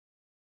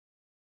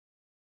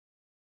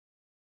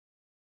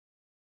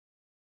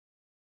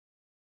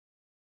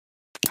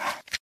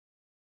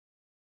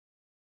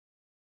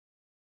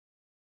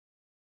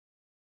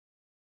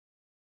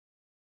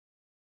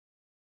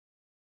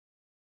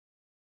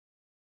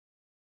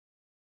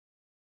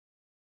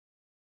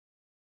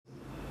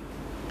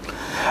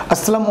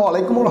আসসালামু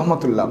আলাইকুম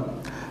রহমতুল্লাহ।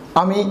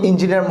 আমি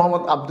ইঞ্জিনিয়ার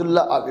মোহাম্মদ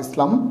আবদুল্লাহ আল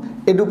ইসলাম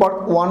এডুপার্ট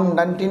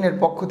 119 এর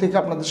পক্ষ থেকে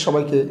আপনাদের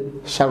সবাইকে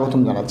স্বাগতম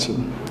জানাচ্ছি।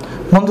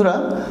 বন্ধুরা,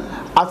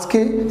 আজকে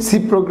সি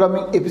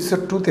প্রোগ্রামিং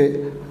এপিসোড 2তে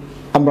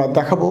আমরা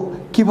দেখাবো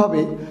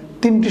কিভাবে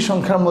তিনটি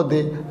সংখ্যার মধ্যে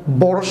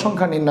বড়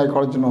সংখ্যা নির্ণয়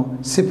করার জন্য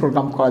সি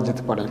প্রোগ্রাম করা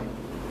যেতে পারে।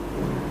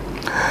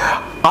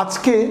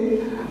 আজকে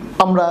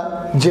আমরা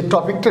যে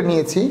টপিকটা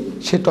নিয়েছি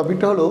সেই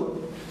টপিকটা হলো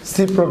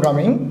সি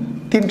প্রোগ্রামিং,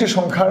 তিনটি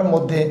সংখ্যার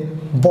মধ্যে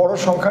বড়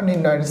সংখ্যা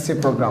নির্ণয়ের সি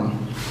প্রোগ্রাম।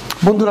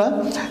 বন্ধুরা,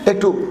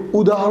 একটু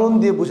উদাহরণ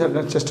দিয়ে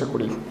বোঝানোর চেষ্টা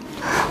করি।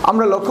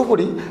 আমরা লক্ষ্য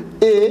করি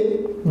এ,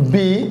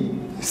 বি,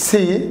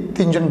 সি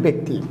তিনজন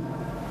ব্যক্তি।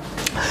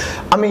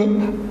 আমি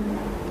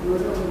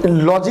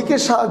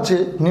লজিকের সাহায্যে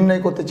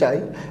নির্ণয় করতে চাই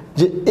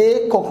যে এ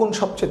কখন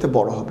সবচেয়ে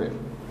বড় হবে,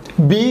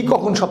 বি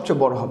কখন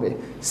সবচেয়ে বড় হবে,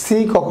 সি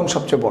কখন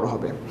সবচেয়ে বড়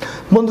হবে।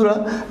 বন্ধুরা,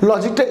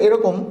 লজিকটা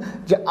এরকম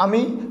যে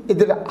আমি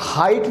এদের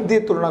হাইট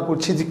দিয়ে তুলনা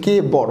করছি যে কে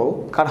বড়,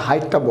 কার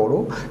হাইটটা বড়।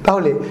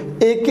 তাহলে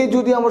একে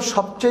যদি আমার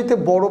সবচাইতে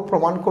বড়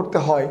প্রমাণ করতে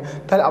হয়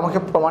তাহলে আমাকে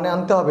প্রমাণে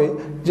আনতে হবে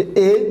যে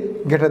এ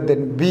গ্রেটার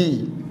দেন বি,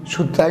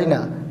 শুধু তাই না,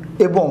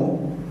 এবং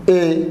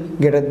এ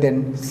গ্রেটার দেন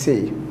সি।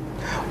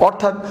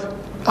 অর্থাৎ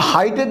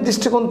হাইটের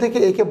দৃষ্টিকোণ থেকে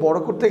একে বড়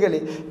করতে গেলে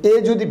এ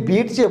যদি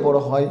বির চেয়ে বড়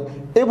হয়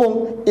এবং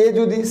এ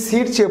যদি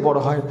সির চেয়ে বড়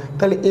হয়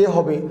তাহলে এ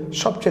হবে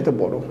সবচেয়ে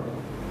বড়।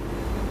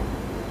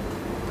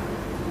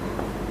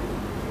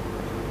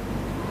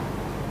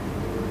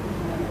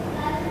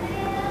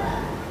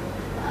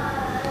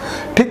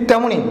 ঠিক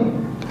তেমনি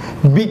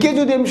বিকে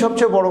যদি আমি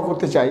সবচেয়ে বড়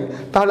করতে চাই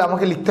তাহলে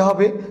আমাকে লিখতে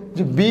হবে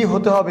যে বি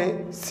হতে হবে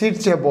সির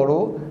চেয়ে বড়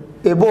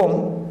এবং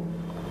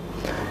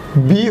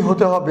বি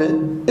হতে হবে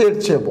এর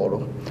চেয়ে বড়।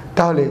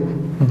 তাহলে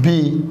বি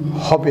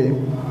হবে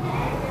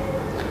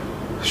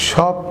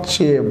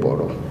সবচেয়ে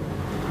বড়।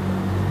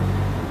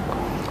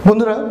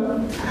 বন্ধুরা,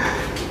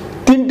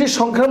 তিনটি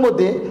সংখ্যার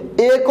মধ্যে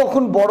এ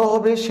কখন বড়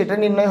হবে সেটা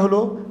নির্ণয় হলো,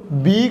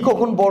 বি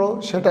কখন বড়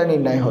সেটা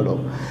নির্ণয় হলো।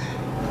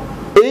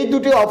 এই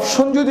দুটি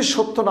অপশন যদি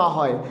সত্য না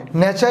হয়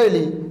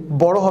ন্যাচারালি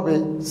বড় হবে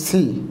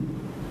সি।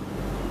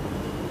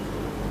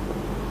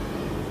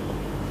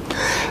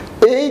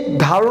 এই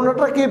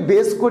ধারণাটাকে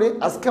বেস করে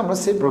আজকে আমরা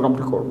সেই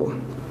প্রোগ্রামটা করব।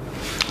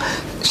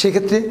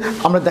 সেক্ষেত্রে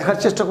আমরা দেখার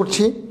চেষ্টা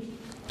করছি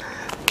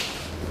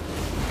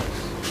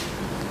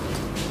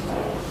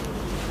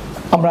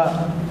আমরা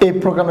এই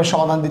প্রোগ্রামের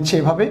সমাধান দিচ্ছি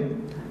এভাবে।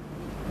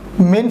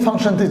 মেন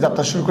ফাংশন থেকে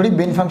যাত্রা শুরু করি।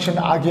 মেন ফাংশন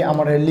আগে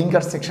আমার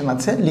লিঙ্কার সেকশন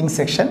আছে,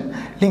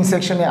 লিঙ্ক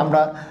সেকশনে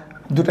আমরা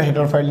দুটো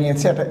হেডার ফাইল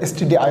নিয়েছি, একটা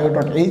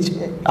stdio.h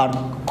আর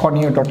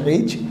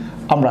conio.h।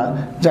 আমরা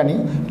জানি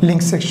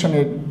লিঙ্ক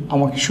সেকশনের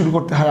আমাকে শুরু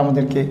করতে হয়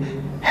আমাদেরকে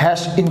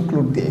হ্যাশ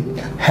ইনক্লুড দিয়ে,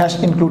 hash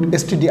include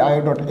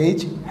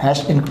stdio.h hash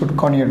include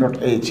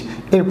conio.h।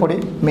 এরপরে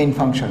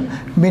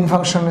মেইন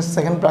ফাংশনের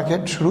সেকেন্ড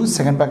ব্র্যাকেট শুরু,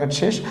 সেকেন্ড ব্র্যাকেট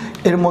শেষ।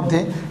 এর মধ্যে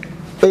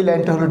এই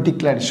লাইনটা হলো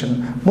ডিক্লারেশন।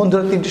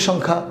 বন্ধুরা, তিনটি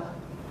সংখ্যা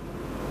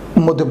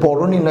মধ্যে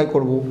বড় নির্ণয়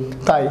করব,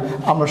 তাই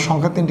আমরা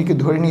সংখ্যা তিনটিকে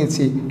ধরে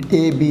নিয়েছি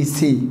এ, বি,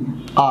 সি,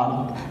 আর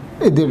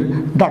এদের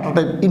ডাটা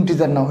টাইপ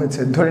ইন্টিজার নেওয়া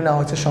হয়েছে, ধরে নেওয়া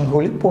হয়েছে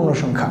সংখ্যাগুলি পূর্ণ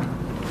সংখ্যা।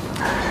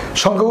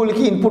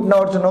 সংখ্যাগুলিকে ইনপুট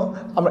নেওয়ার জন্য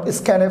আমরা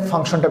স্ক্যানএফ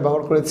ফাংশনটা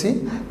ব্যবহার করেছি।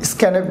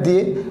 স্ক্যানএফ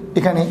দিয়ে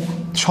এখানে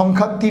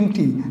সংখ্যা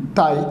তিনটি,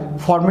 তাই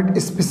ফরম্যাট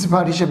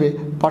স্পেসিফায়ার হিসেবে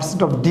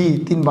 %d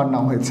 3 বার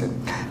নেওয়া হয়েছে।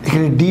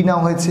 এখানে ডি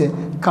নেওয়া হয়েছে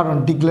কারণ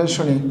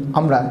ডিক্লারেশনে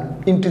আমরা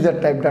ইন্টিজার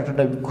টাইপ ডাটা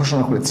টাইপ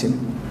ঘোষণা করেছি।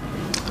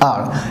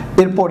 আর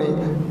এরপরে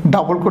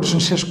ডাবল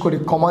কোটেশন শেষ করে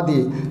কমা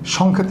দিয়ে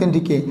সংখ্যা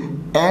তিনটিকে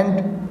and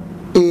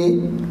a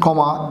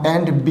comma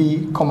and B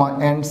comma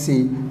and C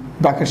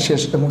bracket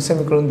শেষ এবং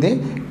সেমিকোলন দিয়ে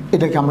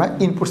এটাকে আমরা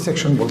ইনপুট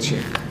সেকশন বলছি।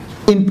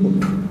 ইনপুট,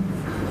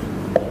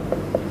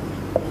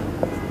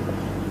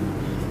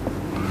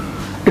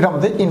 এটা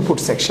আমাদের ইনপুট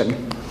সেকশন।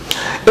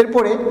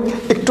 এরপরে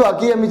একটু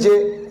আগে আমি যে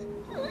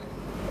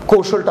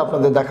কৌশলটা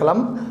আপনাদের দেখালাম,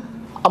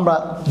 আমরা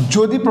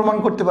যদি প্রমাণ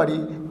করতে পারি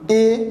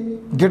এ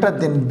গ্রেটার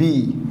দেন বি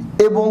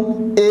এবং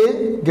এ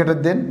গ্রেটার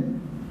দেন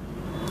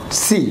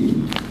সি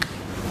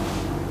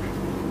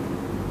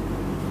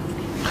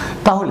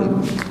তাহলে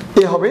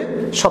এ হবে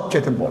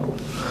সবচেয়ে বড়।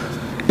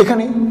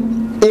 এখানে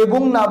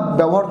এবং না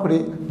ব্যবহার করে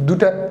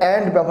দুটা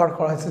অ্যান্ড ব্যবহার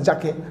করা হয়েছে,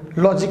 যাকে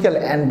লজিক্যাল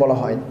অ্যান্ড বলা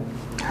হয়।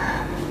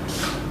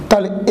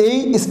 তাহলে এই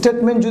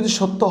স্টেটমেন্ট যদি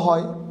সত্য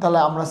হয় তাহলে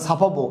আমরা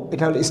ছাপাবো,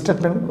 এটা হলো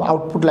statement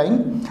output line,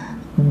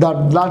 the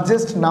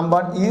largest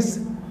number is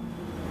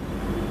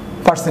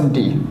 %d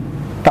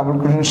double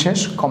quotation শেষ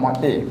কমা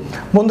এ।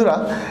 বন্ধুরা,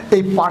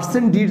 এই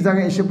 %d-র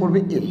জায়গায় এসে পড়বে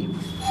এ।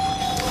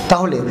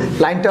 তাহলে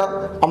লাইনটা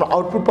আমরা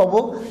আউটপুট পাবো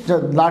যে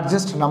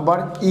লার্জেস্ট নাম্বার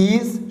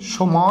ইজ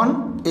সমান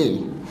এ।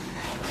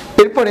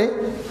 এরপরে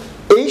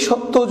এই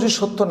সত্য যদি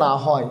সত্য না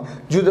হয়,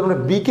 যদি আমরা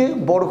বিকে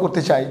বড়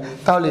করতে চাই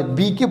তাহলে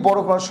বিকে বড়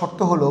করার শর্ত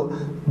হলো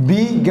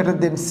বি গ্রেটার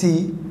দেন সি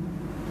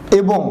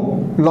এবং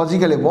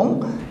লজিক্যাল এবং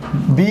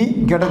বি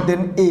গ্রেটার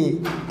দেন এ।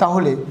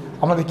 তাহলে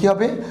আমাদের কি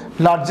হবে,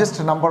 লার্জেস্ট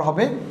নাম্বার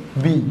হবে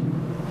বি।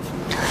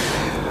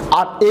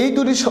 আর এই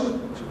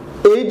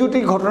দুটি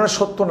ঘটনা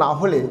সত্য না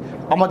হলে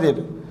আমাদের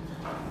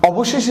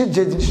অবশেষে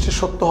যে জিনিসটা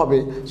সত্য হবে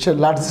সে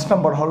লার্জেস্ট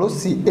নাম্বার হলো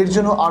সি। এর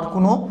জন্য আর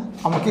কোনো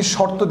আমাকে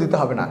শর্ত দিতে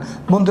হবে না।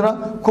 বন্ধুরা,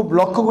 খুব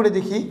লক্ষ্য করে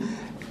দেখি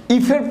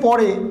ইফের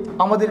পরে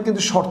আমাদের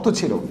কিন্তু শর্ত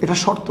ছিল, এটা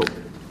শর্ত,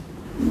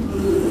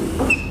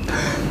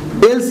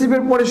 এলস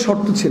ইফের পরে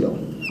শর্ত ছিল,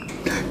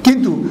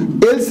 কিন্তু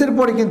এলস এর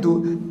পরে কিন্তু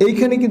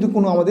এইখানে কিন্তু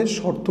কোনো আমাদের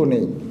শর্ত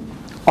নেই।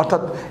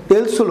 অর্থাৎ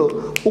এলস হলো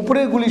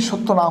উপরের গুলি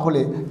সত্য না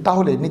হলে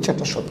তাহলে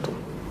নিচেরটা সত্য।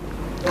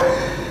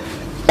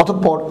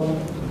 অতঃপর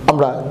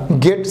আমরা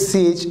গেট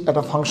সিএইচ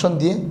একটা ফাংশন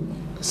দিয়ে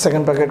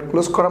সেকেন্ড ব্র্যাকেট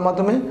ক্লোজ করার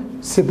মাধ্যমে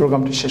সি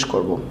প্রোগ্রামটি শেষ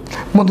করব।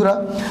 বন্ধুরা,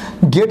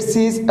 গেট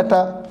সিএইচ একটা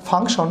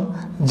ফাংশন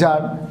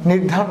যার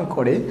নির্ধারণ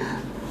করে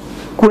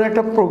কোন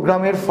একটা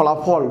প্রোগ্রামের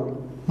ফলাফল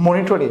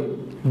মনিটরে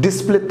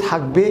ডিসপ্লে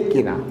থাকবে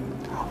কিনা।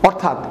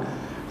 অর্থাৎ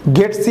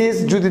গেট সিএইচ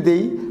যদি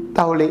দেই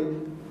তাহলে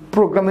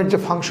প্রোগ্রামের যে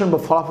ফাংশন বা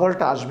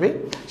ফলাফলটা আসবে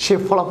সেই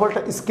ফলাফলটা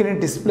স্ক্রিনে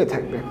ডিসপ্লে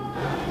থাকবে,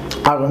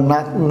 আর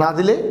না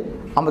দিলে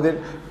আমাদের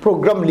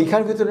প্রোগ্রাম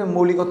লেখার ভিতরে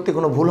মৌলিকত্বে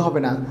কোনো ভুল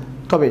হবে না।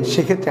 তবে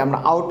সেক্ষেত্রে আমরা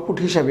আউটপুট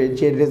হিসাবে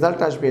যে রেজাল্ট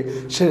আসবে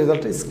সেই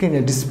রেজাল্টটা স্ক্রিনে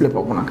ডিসপ্লে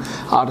পাবো না।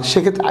 আর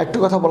সেক্ষেত্রে আরেকটু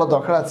কথা বলা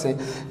দরকার আছে,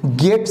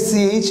 গেট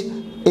সিএইচ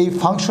এই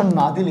ফাংশন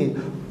না দিলে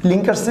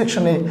লিঙ্কার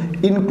সেকশনে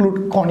ইনক্লুড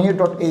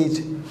conio.h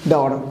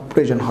দেওয়ার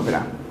প্রয়োজন হবে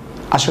না।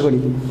 আশা করি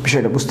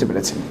বিষয়টা বুঝতে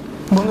পেরেছেন।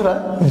 বন্ধুরা,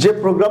 যে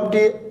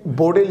প্রোগ্রামটি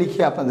বোর্ডে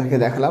লিখে আপনাদেরকে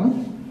দেখালাম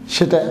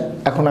সেটা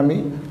এখন আমি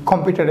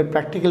কম্পিউটারে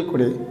প্র্যাকটিক্যাল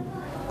করে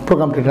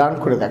প্রোগ্রামটি রান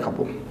করে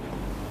দেখাবো,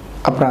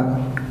 আপনারা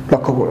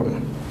লক্ষ্য করুন।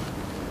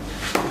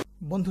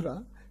 বন্ধুরা,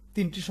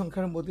 তিনটি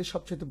সংখ্যার মধ্যে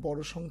সবচেয়ে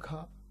বড় সংখ্যা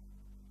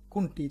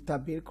কোনটি তা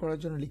বের করার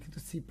জন্য লিখিত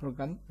সি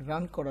প্রোগ্রাম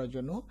রান করার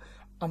জন্য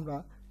আমরা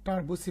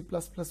টার্বো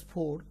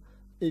C++4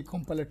 এই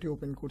কম্পাইলারটি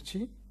ওপেন করছি।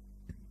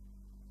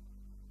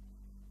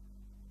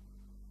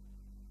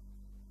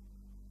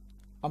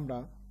 আমরা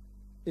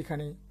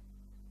এখানে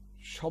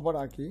সবার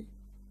আগে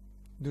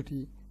দুটি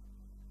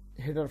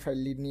হেডার ফাইল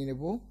নিয়ে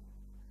নেব,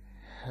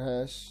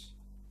 hash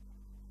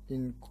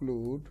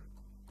include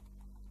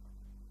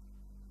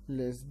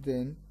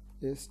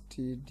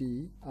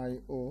stdio.h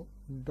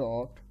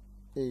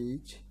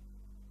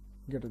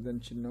greater than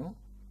চিহ্ন,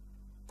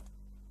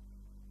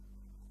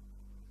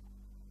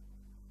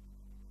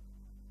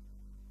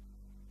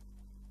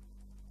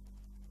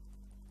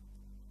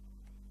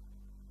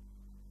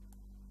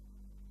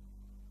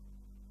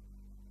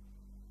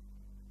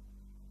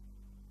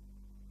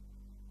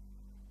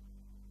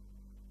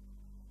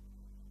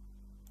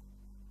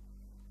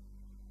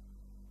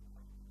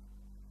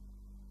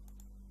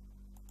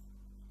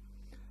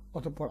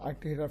 অতঃপর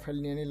আরেকটি হেডার ফাইল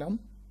নিয়ে নিলাম,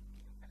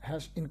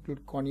 হ্যাশ ইনক্লুড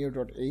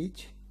conio.h।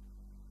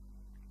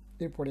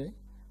 এরপরে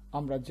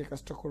আমরা যে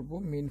কাজটা করব,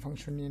 মেইন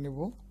ফাংশন নিয়ে নেব।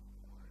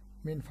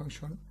 মেইন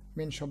ফাংশন,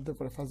 মেইন শব্দের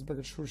পরে ফার্স্ট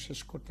ব্র্যাকেট শুরু শেষ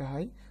করতে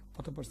হয়,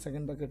 অতঃপর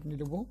সেকেন্ড ব্র্যাকেট নিয়ে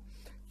নেব।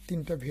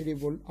 তিনটা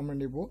ভেরিয়েবল আমরা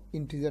নেব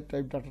ইন্টিজার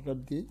টাইপ ডাটা টাইপ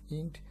দিয়ে,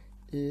 int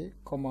a,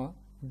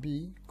 b,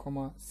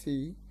 c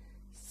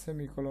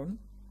semicolon.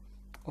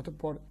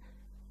 অতঃপর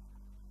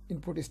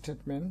ইনপুট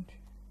স্টেটমেন্ট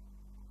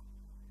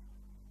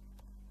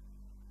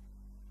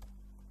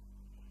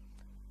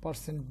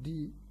 %d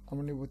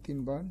আমরা নেব 3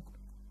 বার,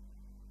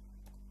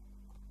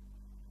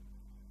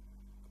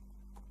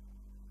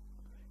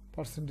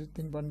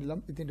 নিলাম।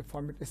 এই তিনটে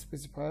ফরম্যাট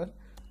স্পেসিফায়ার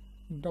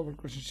ডবল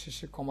কোটেশন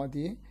শেষে কমা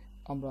দিয়ে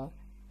আমরা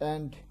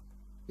and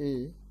a,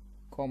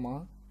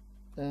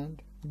 and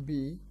b,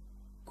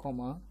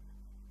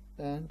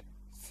 and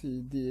c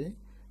দিয়ে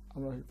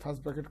আমরা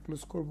ফার্স্ট ব্র্যাকেট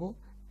ক্লোজ করব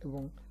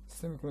এবং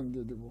সেমিকোলন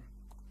দিয়ে দেব।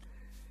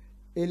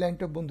 এই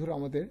লাইনটা বন্ধুরা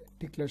আমাদের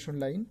ডিক্লারেশন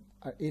লাইন,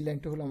 আর এই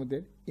লাইনটা হলো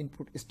আমাদের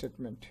ইনপুট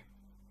স্টেটমেন্ট।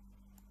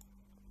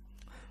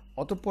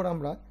 অতঃপর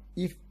আমরা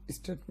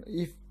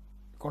ইফ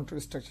কন্ট্রোল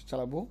স্ট্রাকচার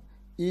চালাবো।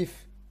 ইফ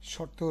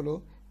শর্ত হলো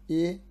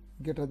a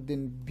greater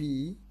than b,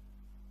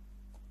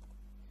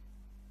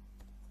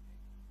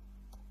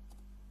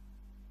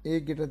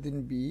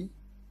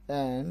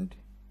 and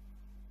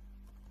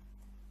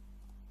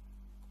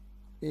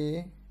a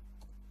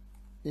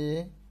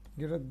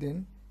greater than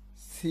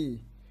c।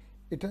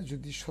 এটা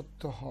যদি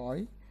সত্য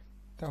হয়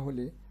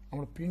তাহলে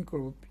আমরা প্রিন্ট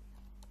করব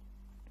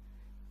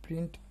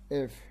print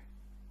F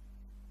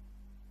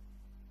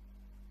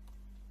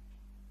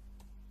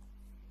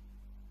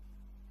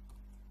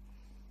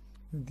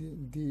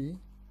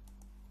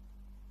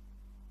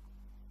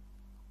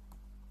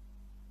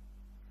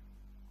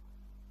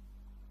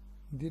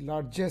the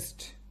largest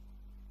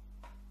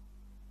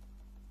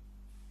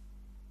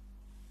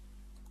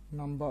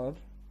number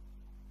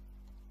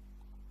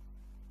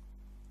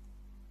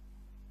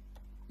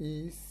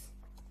is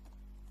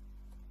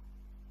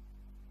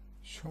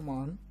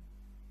সমান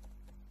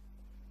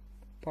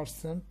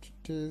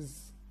percentage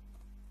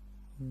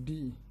d,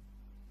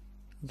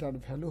 যার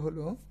ভ্যালু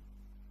হলো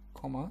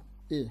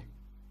a,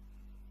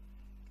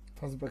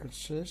 ফার্স্ট ব্র্যাকেট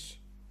শেষ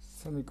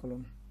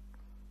সেমিকোলন।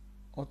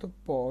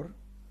 অতঃপর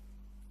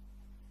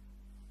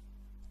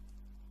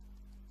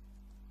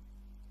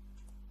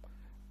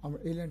আমরা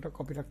এই লাইনটা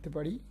কপি রাখতে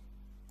পারি,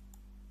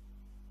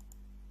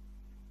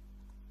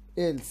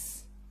 else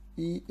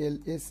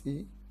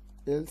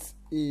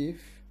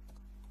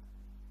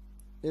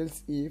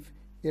if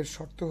এর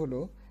শর্ত হলো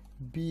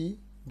b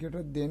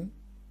greater than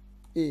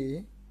a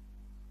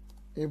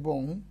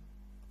এবং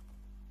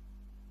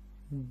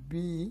b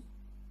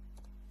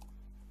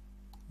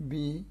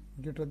B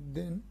greater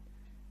than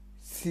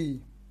C,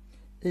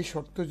 এই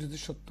শর্ত যদি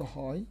সত্য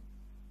হয়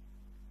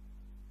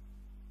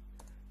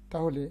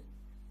তাহলে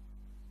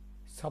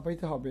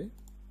ছাপাইতে হবে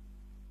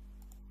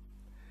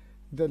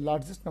the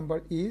largest number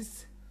is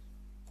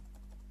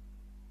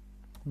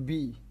b,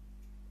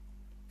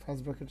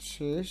 first bracket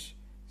শেষ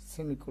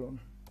সেমিকোলন।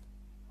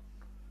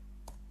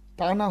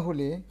 তা না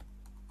হলে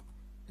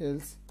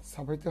এলস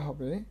ছাপাইতে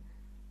হবে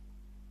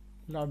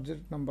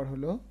লার্জেস্ট নাম্বার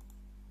হলো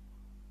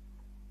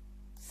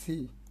সি।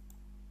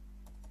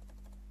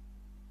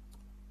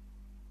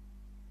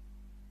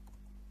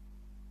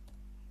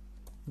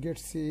 গেট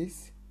সিক্স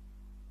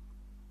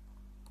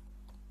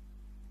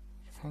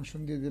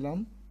ফাংশন দিয়ে দিলাম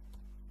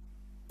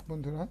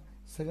বন্ধুরা,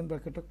 সেকেন্ড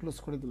ব্র্যাকেটটা ক্লোজ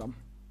করে দিলাম।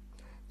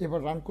 এবার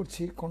রান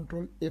করছি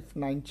কন্ট্রোল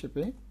F9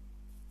 চেপে।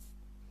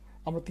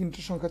 আমরা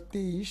তিনটে সংখ্যা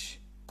 23,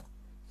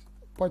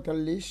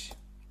 45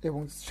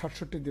 এবং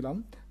 67 দিলাম।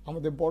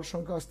 আমাদের বড়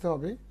সংখ্যা আসতে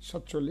হবে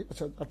 47,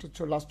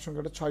 আচ্ছা লাস্ট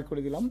সংখ্যাটা 6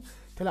 করে দিলাম,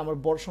 তাহলে আমার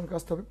বড় সংখ্যা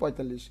আসতে হবে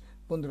 45।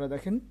 বন্ধুরা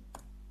দেখেন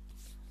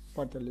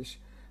 45।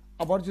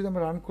 আবার যদি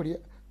আমরা রান করি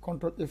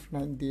কন্ট্রোল F9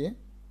 দিয়ে,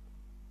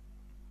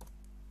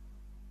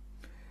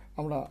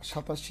 আমরা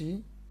 87,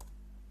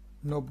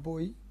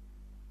 90,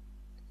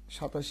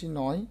 87,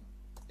 9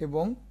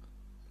 এবং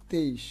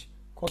 23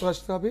 কত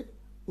আসতে হবে?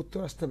 উত্তর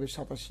আসতে হবে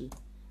 87।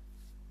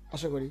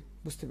 আশা করি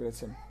বুঝতে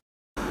পেরেছেন।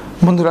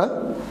 বন্ধুরা,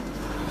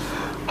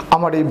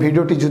 আমার এই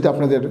ভিডিওটি যদি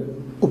আপনাদের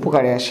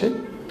উপকারে আসে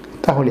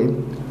তাহলে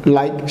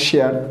লাইক,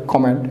 শেয়ার,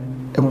 কমেন্ট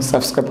এবং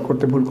সাবস্ক্রাইব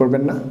করতে ভুল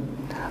করবেন না।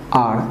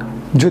 আর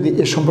যদি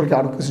এ সম্পর্কে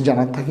আরও কিছু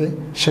জানার থাকে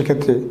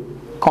সেক্ষেত্রে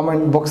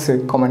কমেন্ট বক্সে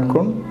কমেন্ট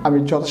করুন, আমি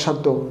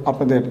যথাসাধ্য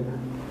আপনাদের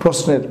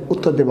প্রশ্নের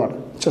উত্তর দেওয়ার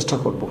চেষ্টা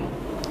করব।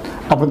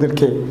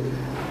 আপনাদেরকে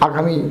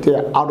আগামীতে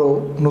আরও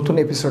নতুন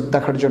এপিসোড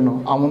দেখার জন্য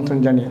আমন্ত্রণ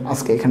জানিয়ে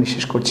আজকে এখানে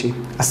শেষ করছি।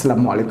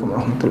 আসসালামু আলাইকুম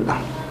রহমতুল্লাহ।